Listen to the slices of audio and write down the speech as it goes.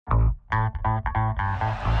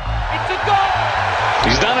It's a goal!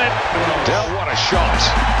 He's done it. Del, what a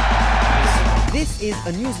shot. This is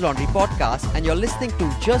a News Laundry podcast and you're listening to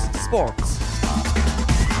Just Sports.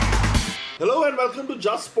 Hello and welcome to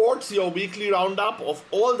Just Sports, your weekly roundup of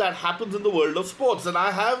all that happens in the world of sports. And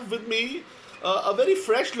I have with me a very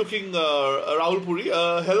fresh-looking Rahul Puri.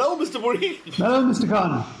 Hello, Mr. Puri. Hello, Mr.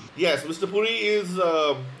 Khan. Yes, Mr. Puri is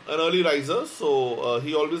an early riser, so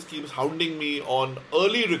he always keeps hounding me on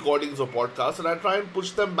early recordings of podcasts, and I try and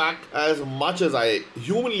push them back as much as I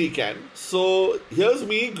humanly can. So here's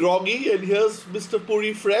me, groggy, and here's Mr.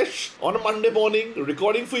 Puri fresh on a Monday morning,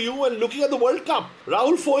 recording for you and looking at the World Cup.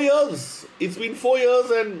 Rahul, 4 years. It's been 4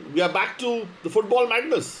 years and we are back to the football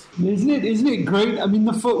madness. Isn't it great? I mean,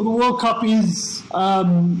 the World Cup is,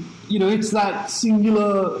 it's that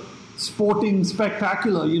singular sporting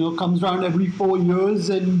spectacular, comes around every 4 years,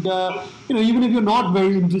 and even if you're not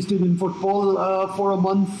very interested in football, for a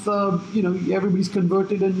month, everybody's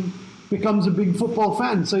converted and becomes a big football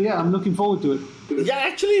fan. So yeah, I'm looking forward to it. Yeah,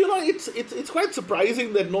 actually, it's quite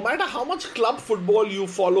surprising that no matter how much club football you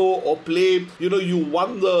follow or play, you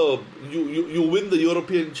win the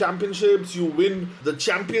European Championships, you win the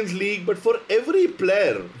Champions League, but for every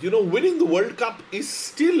player, winning the World Cup is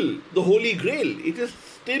still the holy grail. It is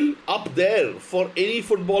still up there for any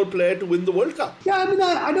football player to win the World Cup. Yeah, I mean,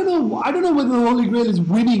 I don't know whether the Holy Grail is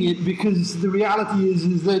winning it, because the reality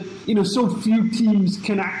is that so few teams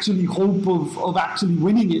can actually hope of actually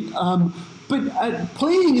winning it. But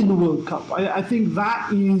playing in the World Cup, I think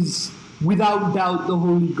that is without doubt the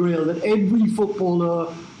Holy Grail, that every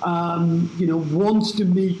footballer wants to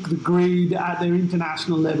make the grade at their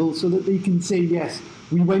international level so that they can say, yes,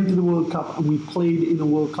 we went to the World Cup and we played in the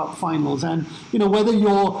World Cup finals. And, whether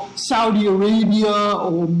you're Saudi Arabia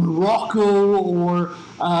or Morocco or,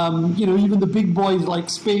 even the big boys like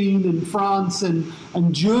Spain and France and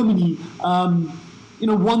Germany,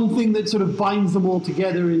 one thing that sort of binds them all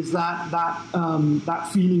together is that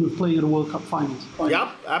feeling of playing at a World Cup finals.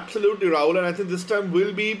 Yeah, absolutely, Rahul. And I think this time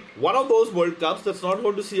will be one of those World Cups that's not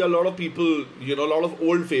going to see a lot of people, a lot of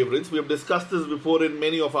old favorites. We have discussed this before in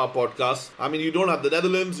many of our podcasts. I mean, you don't have the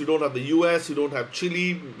Netherlands, you don't have the US, you don't have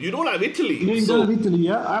Chile, you don't have Italy. You don't have Italy,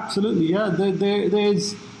 yeah, absolutely, yeah.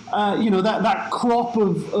 There's that crop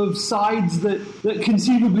of sides that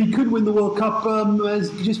conceivably could win the World Cup has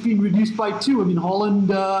just been reduced by two. I mean,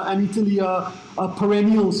 Holland and Italy are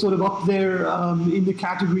perennial sort of up there in the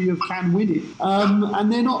category of can win it.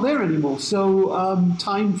 And they're not there anymore. So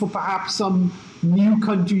time for perhaps some new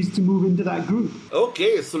countries to move into that group.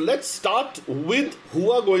 Okay, so let's start with who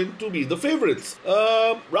are going to be the favourites.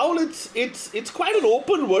 Rahul, it's quite an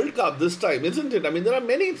open World Cup this time, isn't it? I mean, there are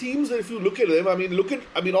many teams that if you look at them,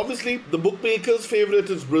 obviously the bookmakers' favourite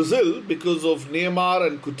is Brazil because of Neymar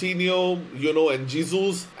and Coutinho, and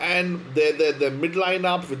Jesus, and their mid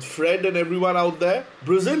lineup with Fred and everyone out there.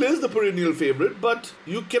 Brazil is the perennial favourite, but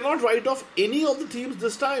you cannot write off any of the teams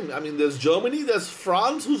this time. I mean, there's Germany, there's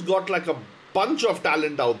France, who's got like a bunch of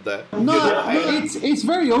talent out there. No, it's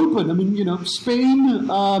very open. I mean, Spain,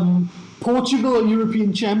 Portugal are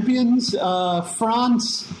European champions,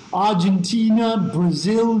 France, Argentina,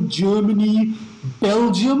 Brazil, Germany,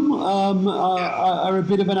 Belgium are a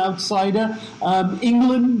bit of an outsider.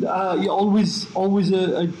 England, always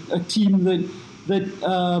a team that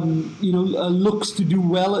looks to do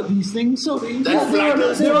well at these things. So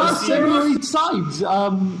there are several sides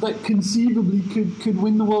that conceivably could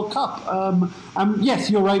win the World Cup. Yes,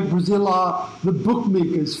 you're right. Brazil are the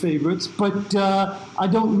bookmakers' favourites, but I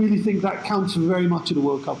don't really think that counts for very much at the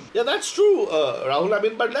World Cup. Yeah, that's true, Rahul. I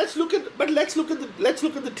mean, but let's look at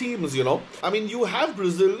the teams. I mean, you have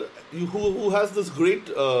Brazil, who has this great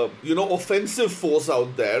offensive force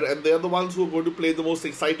out there, and they're the ones who are going to play the most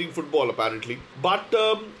exciting football apparently. But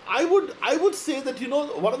I would say that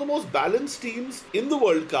one of the most balanced teams in the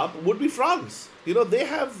World Cup would be France. They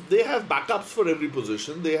have backups for every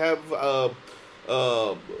position. They have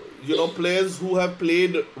players who have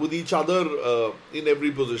played with each other in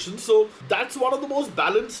every position. So that's one of the most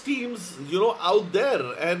balanced teams, out there.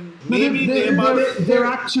 And maybe they're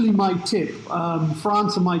actually my tip.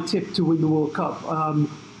 France are my tip to win the World Cup.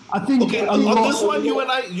 I think on this one, you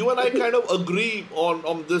and I kind of agree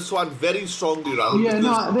on this one very strongly, Rahul. Yeah,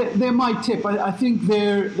 no, they're my tip. I think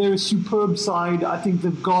they're a superb side. I think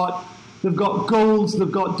they've got goals,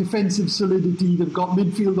 they've got defensive solidity, they've got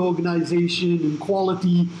midfield organisation and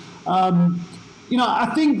quality.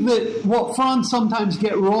 I think that what France sometimes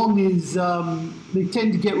get wrong is they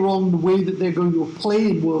tend to get wrong the way that they're going to play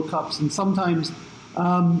in World Cups, and sometimes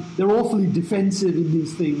they're awfully defensive in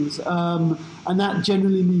these things, and that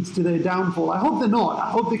generally leads to their downfall. I hope they're not.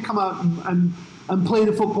 I hope they come out and and play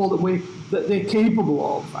the football that they're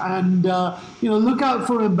capable of. And, look out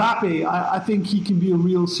for Mbappe. I think he can be a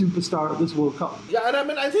real superstar at this World Cup. Yeah,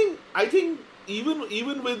 and I think even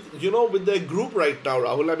with with their group right now,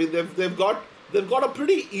 Rahul, I mean they've got a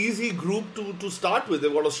pretty easy group to start with.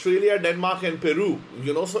 They've got Australia, Denmark, and Peru.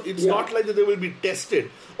 So it's not like that they will be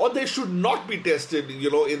tested, or they should not be tested.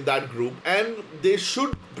 In that group, and they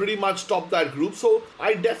should pretty much top that group. So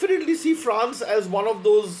I definitely see France as one of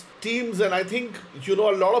those teams, and I think a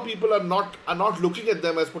lot of people are not looking at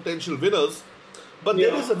them as potential winners. But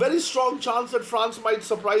there is a very strong chance that France might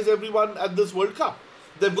surprise everyone at this World Cup.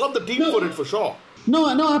 They've got the team for it for sure. No,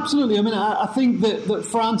 absolutely. I mean, I think that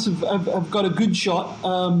France have got a good shot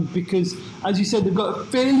because, as you said, they've got a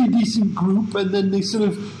fairly decent group, and then they sort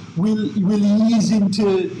of will ease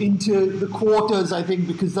into the quarters, I think,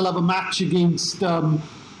 because they'll have a match against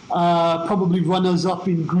probably runners-up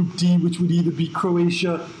in Group D, which would either be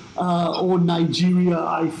Croatia or Nigeria,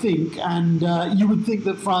 I think. And you would think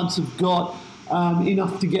that France have got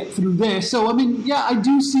enough to get through there. So, I mean, yeah, I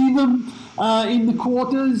do see them in the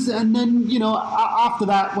quarters, and then after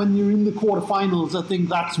that, when you're in the quarterfinals, I think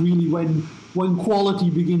that's really when quality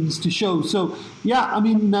begins to show. So yeah, I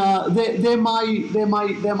mean they're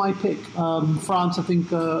my pick. France, I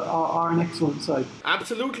think, are an excellent side.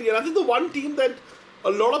 Absolutely, and I think the one team that a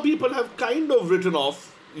lot of people have kind of written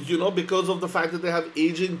off, because of the fact that they have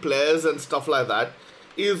aging players and stuff like that,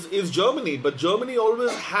 is Germany. But Germany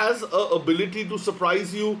always has a ability to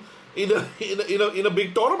surprise you in a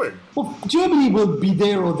big tournament. Well, Germany will be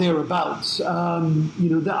there or thereabouts.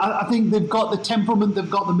 I think they've got the temperament, they've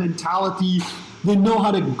got the mentality, they know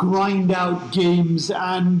how to grind out games,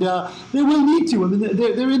 and they will need to. I mean,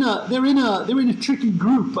 they're in a tricky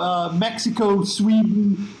group. Mexico,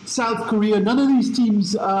 Sweden, South Korea. None of these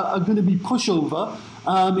teams are going to be pushover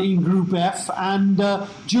in Group F, and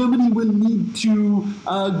Germany will need to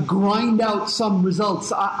grind out some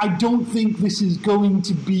results. I don't think this is going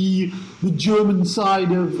to be the German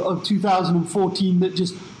side of 2014 that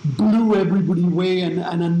just blew everybody away and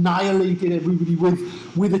annihilated everybody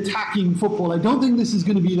with attacking football. I don't think this is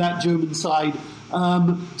going to be that German side.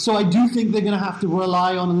 So I do think they're going to have to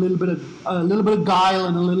rely on a little bit of guile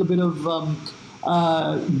and a little bit of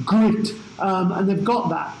grit. And they've got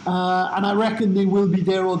that. And I reckon they will be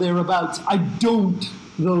there or thereabouts. I don't,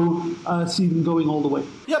 though, see them going all the way.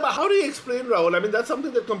 Yeah, but how do you explain, Rahul? I mean, that's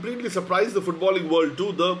something that completely surprised the footballing world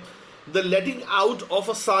too. The letting out of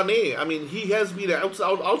a Sané. I mean, he has been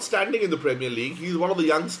outstanding in the Premier League. He's one of the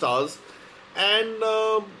young stars. And,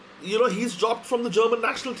 he's dropped from the German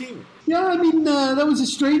national team. Yeah, I mean, that was a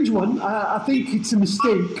strange one. I think it's a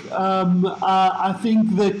mistake. I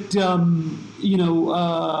think that,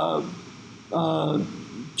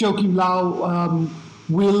 Joachim Low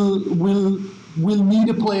will need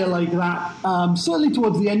a player like that. Certainly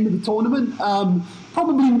towards the end of the tournament.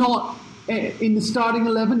 Probably not in the starting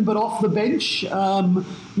 11, but off the bench.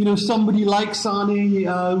 Somebody like Sané,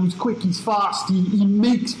 who's quick, he's fast, he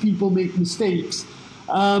makes people make mistakes.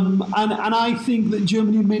 And I think that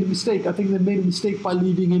Germany made a mistake. I think they made a mistake by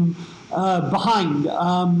leaving him behind.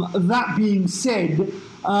 That being said,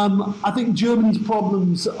 I think Germany's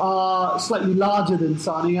problems are slightly larger than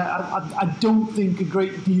Sané. I don't think a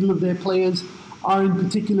great deal of their players are in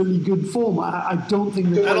particularly good form. I don't think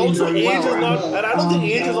they're playing very well. And I don't think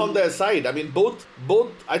age is on their side. I mean,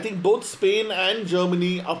 I think both Spain and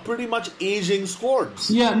Germany are pretty much aging squads.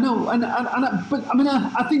 Yeah, no,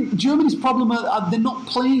 I think Germany's problem they're not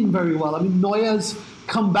playing very well. I mean, Neuer's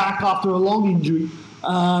come back after a long injury.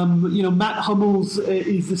 Matt Hummels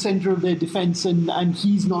is the centre of their defence, and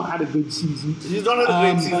he's not had a good season. He's not had a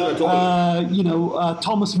great season at all.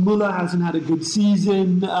 Thomas Müller hasn't had a good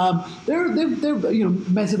season.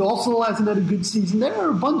 Mesut Ozil hasn't had a good season. There are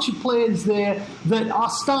a bunch of players there that are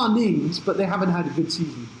star names, but they haven't had a good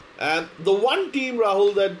season. And the one team,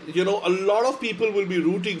 Rahul, that a lot of people will be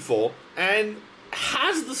rooting for and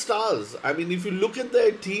has the stars. I mean, if you look at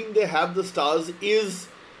their team, they have the stars. Is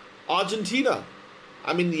Argentina.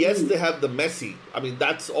 I mean, yes, they have the Messi. I mean,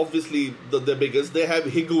 that's obviously the biggest. They have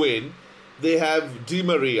Higuain. They have Di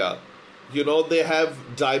Maria. They have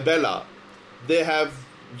Dybala. They have,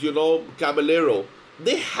 Caballero.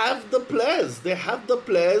 They have the players. They have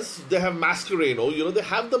Mascherano. They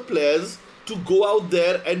have the players to go out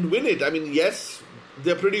there and win it. I mean, yes,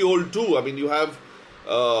 they're pretty old too. I mean, you have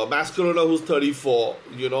Mascherano, who's 34.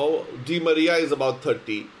 Di Maria is about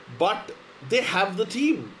 30. But they have the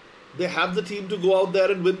team. They have the team to go out there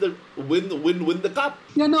and win the cup.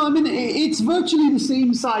 Yeah, no, I mean, it's virtually the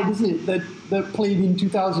same side, isn't it, that played in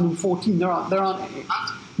 2014. There aren't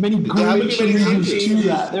many haven't great been many changes to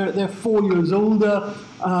that. They're 4 years older,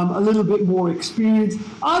 a little bit more experienced.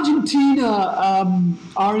 Argentina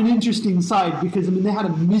are an interesting side because, I mean, they had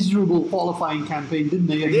a miserable qualifying campaign, didn't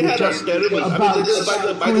they? They had a terrible,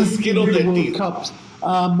 by the skin of their teeth. Cups,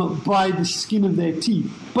 by the skin of their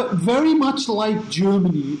teeth. But very much like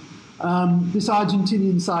Germany, this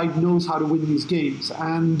Argentinian side knows how to win these games.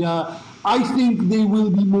 And I think they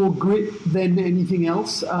will be more grit than anything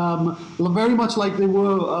else, very much like they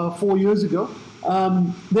were 4 years ago.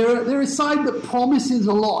 They're a side that promises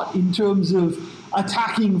a lot in terms of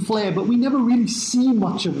attacking flair, but we never really see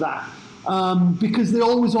much of that because they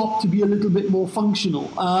always opt to be a little bit more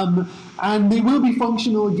functional. And they will be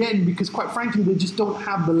functional again because, quite frankly, they just don't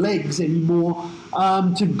have the legs anymore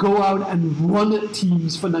to go out and run at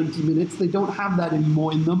teams for 90 minutes. They don't have that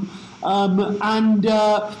anymore in them.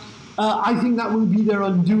 I think that will be their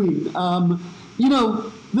undoing.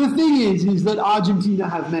 The thing is that Argentina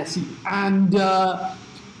have Messi, and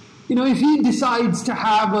if he decides to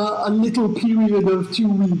have a little period of 2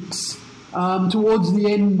 weeks towards the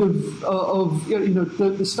end of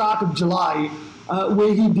the start of July,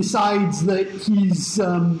 where he decides that he's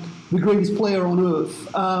the greatest player on earth,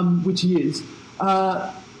 which he is,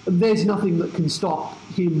 there's nothing that can stop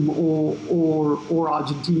him or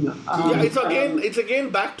Argentina. It's again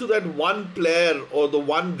back to that one player or the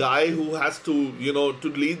one guy who has to to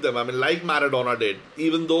lead them. I mean, like Maradona did.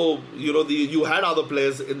 Even though you had other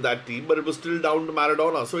players in that team, but it was still down to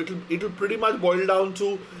Maradona. So it'll pretty much boil down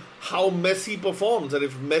to how Messi performs, and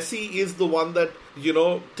if Messi is the one that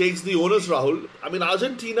takes the onus, Rahul. I mean,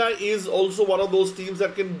 Argentina is also one of those teams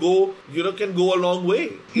that can go a long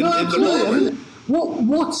way. Absolutely.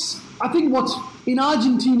 What's in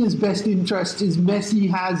Argentina's best interest is Messi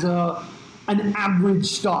has an average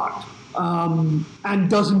start and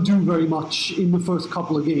doesn't do very much in the first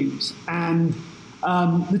couple of games, and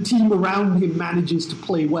the team around him manages to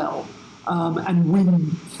play well and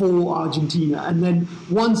win for Argentina. And then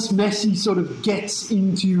once Messi sort of gets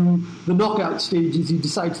into the knockout stages, he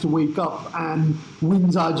decides to wake up and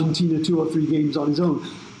wins Argentina 2 or 3 games on his own.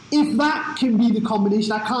 If that can be the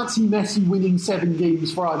combination, I can't see Messi winning 7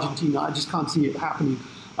 games for Argentina. I just can't see it happening.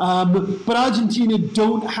 But Argentina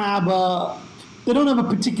don't have a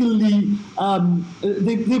particularly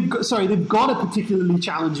they've got a particularly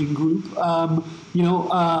challenging group.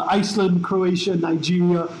 Iceland, Croatia,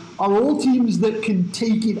 Nigeria are all teams that can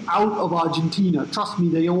take it out of Argentina. Trust me,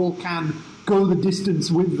 they all can go the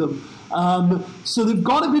distance with them. So they've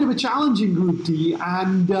got a bit of a challenging group, D,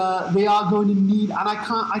 and they are going to need. And I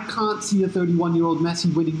can't see a 31-year-old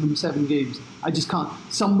Messi winning them 7 games. I just can't.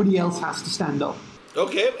 Somebody else has to stand up.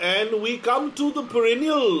 Okay, and we come to the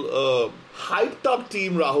perennial hyped up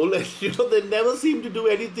team, Rahul, and they never seem to do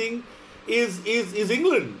anything. Is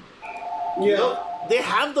England? Yeah. They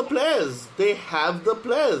have the players.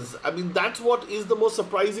 I mean, that's what is the most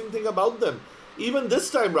surprising thing about them. Even this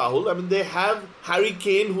time, Rahul, I mean, they have Harry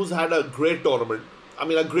Kane, who's had a great tournament. I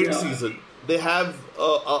mean, a great season. They have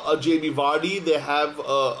a Jamie Vardy. They have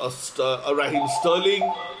a Raheem Sterling.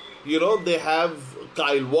 They have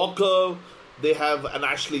Kyle Walker. They have an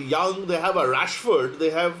Ashley Young. They have a Rashford.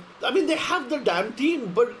 They have the damn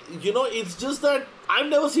team. But, it's just that I've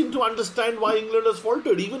never seemed to understand why England has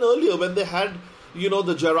faltered. Even earlier when they had,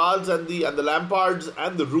 the Gerrards and the Lampards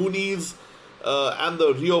and the Rooneys and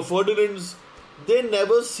the Rio Ferdinands, they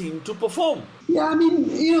never seem to perform. Yeah, I mean,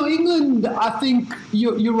 England, I think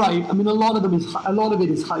you're right. I mean, a lot of it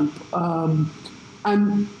is hype.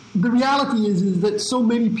 And the reality is that so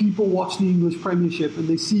many people watch the English Premiership and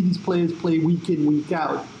they see these players play week in, week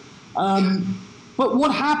out. But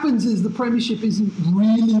what happens is the Premiership isn't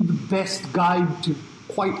really the best guide to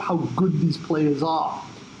quite how good these players are.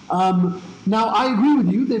 Now, I agree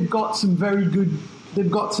with you. They've got some very good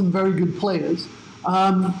players.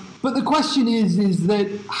 But the question is that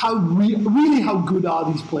how good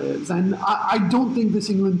are these players? And I don't think this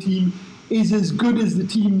England team is as good as the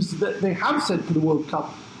teams that they have sent to the World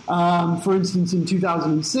Cup. For instance, in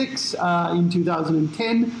 2006, in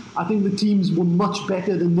 2010, I think the teams were much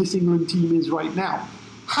better than this England team is right now.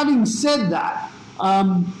 Having said that,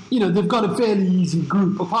 they've got a fairly easy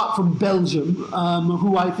group, apart from Belgium,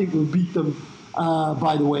 who I think will beat them,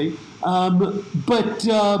 by the way. But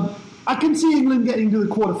I can see England getting to the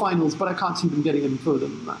quarterfinals, but I can't see them getting any further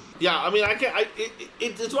than that. Yeah, I mean,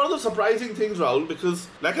 it's one of the surprising things, Rahul, because,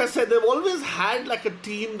 like I said, they've always had like a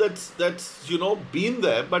team that's been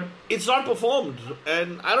there, but it's not performed.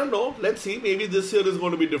 And I don't know. Let's see. Maybe this year is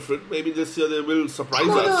going to be different. Maybe this year they will surprise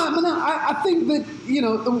us. No, I think that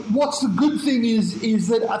what's the good thing is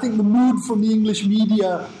that I think the mood from the English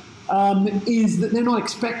media is that they're not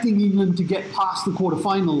expecting England to get past the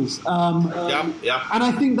quarterfinals. And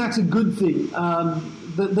I think that's a good thing.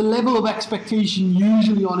 The level of expectation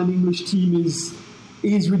usually on an English team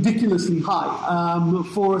is ridiculously high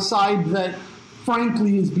for a side that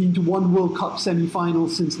frankly has been to one World Cup semi-final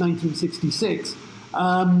since 1966.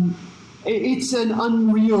 It's an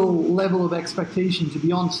unreal level of expectation, to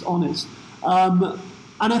be honest.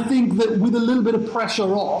 And I think that with a little bit of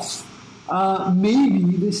pressure off,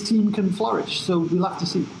 maybe this team can flourish. So we'll have to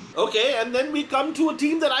see. Okay, and then we come to a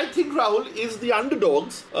team that I think, Rahul, is the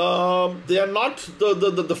underdogs. They are not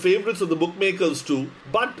the favourites of the bookmakers too,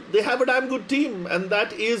 but they have a damn good team, and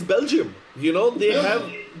that is Belgium. You know,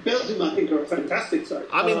 Belgium, I think, are a fantastic side.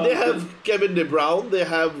 I mean, they have Kevin De Bruyne, they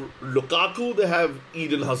have Lukaku, they have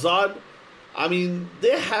Eden Hazard. I mean,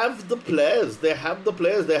 they have the players. They have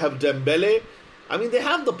Dembele. I mean, they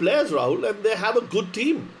have the players, Rahul, and they have a good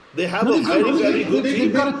team. They have a very, very good team.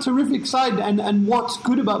 They've got a terrific side, and what's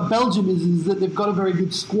good about Belgium is that they've got a very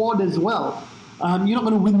good squad as well. You're not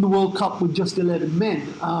going to win the World Cup with just 11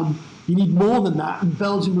 men. You need more than that, and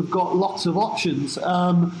Belgium have got lots of options.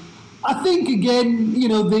 I think, again, you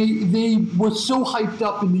know, they were so hyped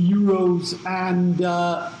up in the Euros, and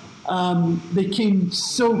they came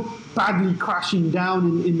so badly crashing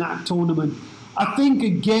down in that tournament. I think,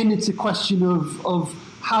 again, it's a question of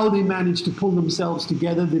how they managed to pull themselves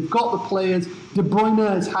together. They've got the players. De Bruyne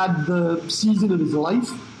has had the season of his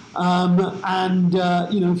life.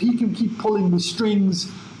 You know, if he can keep pulling the strings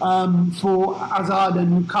for Hazard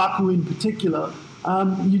and Lukaku in particular,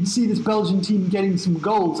 you'd see this Belgian team getting some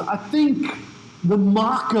goals. I think the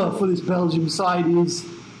marker for this Belgium side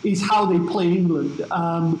is how they play England.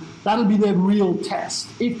 That'll be their real test.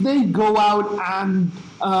 If they go out and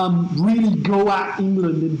really go at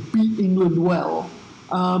England and beat England well,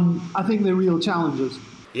 I think they're real challengers.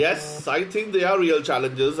 Yes, I think they are real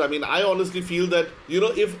challengers. I mean, I honestly feel that, you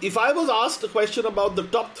know, if I was asked a question about the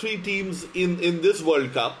top three teams in this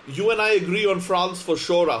World Cup, you and I agree on France for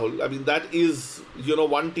sure, Rahul. I mean, that is, you know,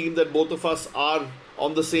 one team that both of us are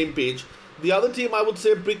on the same page. The other team, I would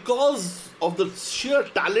say, because of the sheer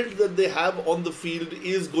talent that they have on the field,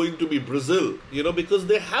 is going to be Brazil. You know, because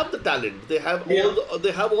they have the talent, they have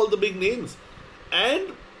all the big names,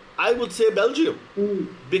 and I would say Belgium,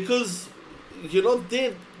 because, you know,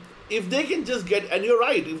 if they can just get, and you're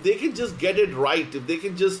right, if they can just get it right, if they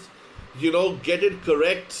can just, you know, get it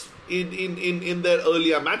correct in their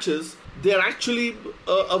earlier matches, they're actually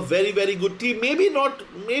a very, very good team. Maybe not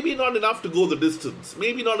enough to go the distance.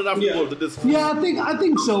 Yeah, I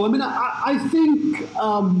think so. I mean, I think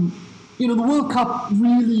you know, the World Cup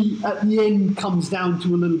really at the end comes down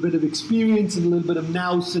to a little bit of experience and a little bit of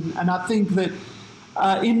nous, and I think that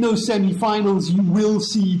in those semi-finals you will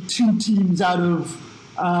see two teams out of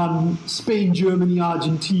Spain, Germany,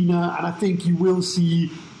 Argentina, and I think you will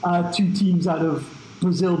see two teams out of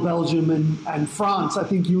Brazil, Belgium, and France. I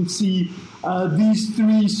think you'll see these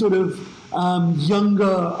three sort of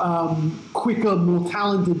younger, quicker, more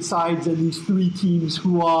talented sides, and these three teams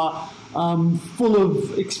who are full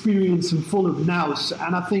of experience and full of nous.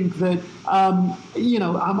 And I think that you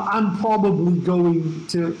know, I'm probably going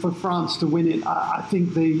for France to win it. I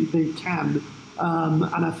think they can.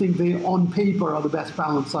 And I think they, on paper, are the best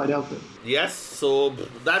balanced side out there. Yes, so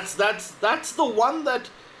that's the one that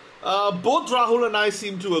both Rahul and I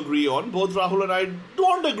seem to agree on. Both Rahul and I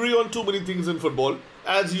don't agree on too many things in football,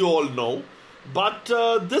 as you all know. But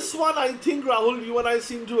this one, I think, Rahul, you and I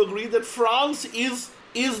seem to agree that France is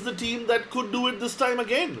the team that could do it this time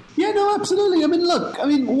again. Yeah, no, absolutely. I mean, look,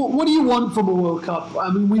 what do you want from a World Cup?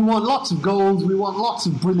 I mean, we want lots of goals, we want lots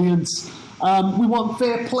of brilliance, we want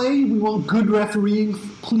fair play, we want good refereeing.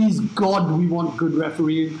 Please God, we want good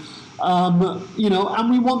refereeing. You know, and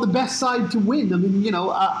we want the best side to win. I mean, you know,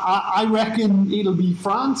 I reckon it'll be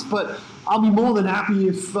France, but I'll be more than happy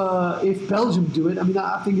if Belgium do it. I mean,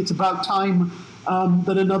 I think it's about time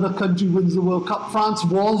that another country wins the World Cup. France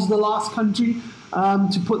was the last country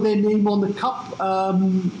to put their name on the cup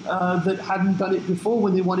that hadn't done it before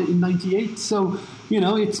when they won it in '98. So, you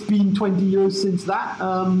know, it's been 20 years since that.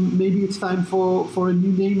 Maybe it's time for a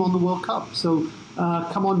new name on the World Cup. So,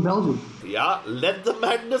 come on, Belgium. Yeah, let the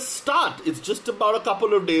madness start. It's just about a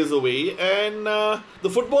couple of days away, and the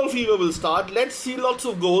football fever will start. Let's see lots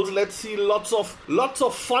of goals. Let's see lots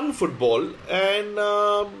of fun football, and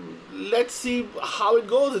let's see how it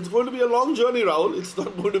goes. It's going to be a long journey, Rahul. It's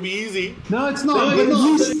not going to be easy. No, it's not. But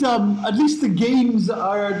at least the games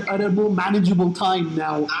are at a more manageable time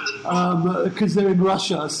now because they're in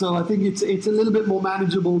Russia. So I think it's a little bit more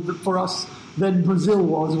manageable for us than Brazil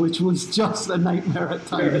was, which was just a nightmare at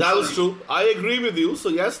times. That was true. I agree with you. So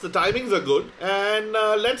yes, the timings are good, and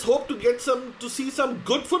let's hope to see some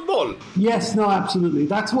good football. Yes, no, absolutely.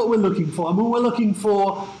 That's what we're looking for. I mean, we're looking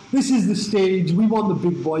for, this is the stage. We want the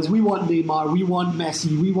big boys. We want Neymar. We want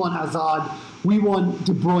Messi. We want Hazard. We want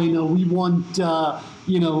De Bruyne. We want, the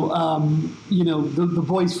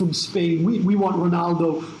boys from Spain. We want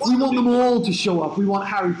Ronaldo. We want them all to show up. We want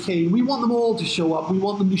Harry Kane. We want them all to show up. We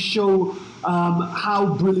want them to show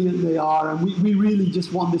how brilliant they are, and we really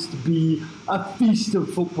just want this to be a feast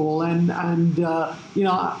of football. And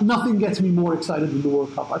nothing gets me more excited than the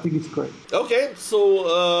World Cup. I think it's great. Okay,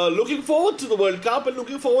 so looking forward to the World Cup and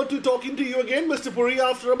looking forward to talking to you again, Mr. Puri,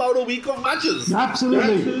 after about a week of matches.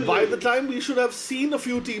 Absolutely. By the time we should have seen a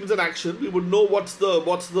few teams in action, we would know what's the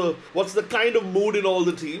kind of mood in all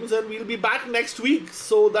the teams, and we'll be back next week.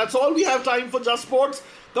 So that's all we have time for Just Sports.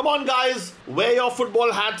 Come on, guys, wear your football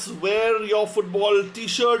hats, wear your football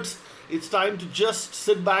t-shirts. It's time to just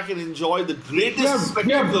sit back and enjoy the greatest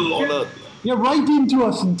spectacle on earth. Yeah, write into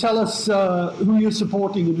us and tell us who you're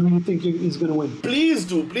supporting and who you think is going to win. Please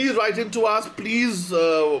do. Please write into us. Please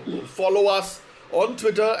follow us on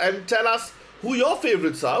Twitter and tell us who your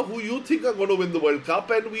favourites are, who you think are going to win the World Cup,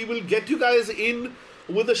 and we will get you guys in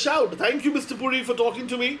with a shout. Thank you, Mr. Puri, for talking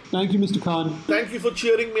to me. Thank you, Mr. Khan. Thank you for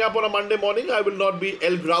cheering me up on a Monday morning. I will not be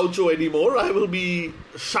El Groucho anymore. I will be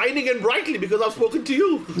shining and brightly because I've spoken to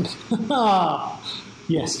you.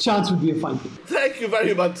 Yes, chance would be a fine thing. Thank you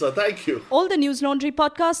very much, sir. Thank you. All the News Laundry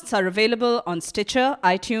podcasts are available on Stitcher,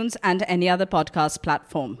 iTunes, and any other podcast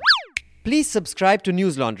platform. Please subscribe to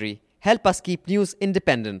News Laundry. Help us keep news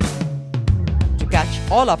independent. To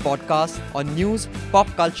catch all our podcasts on news, pop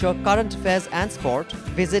culture, current affairs, and sport,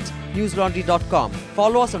 visit newslaundry.com.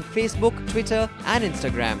 Follow us on Facebook, Twitter, and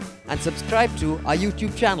Instagram, and subscribe to our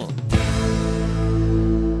YouTube channel.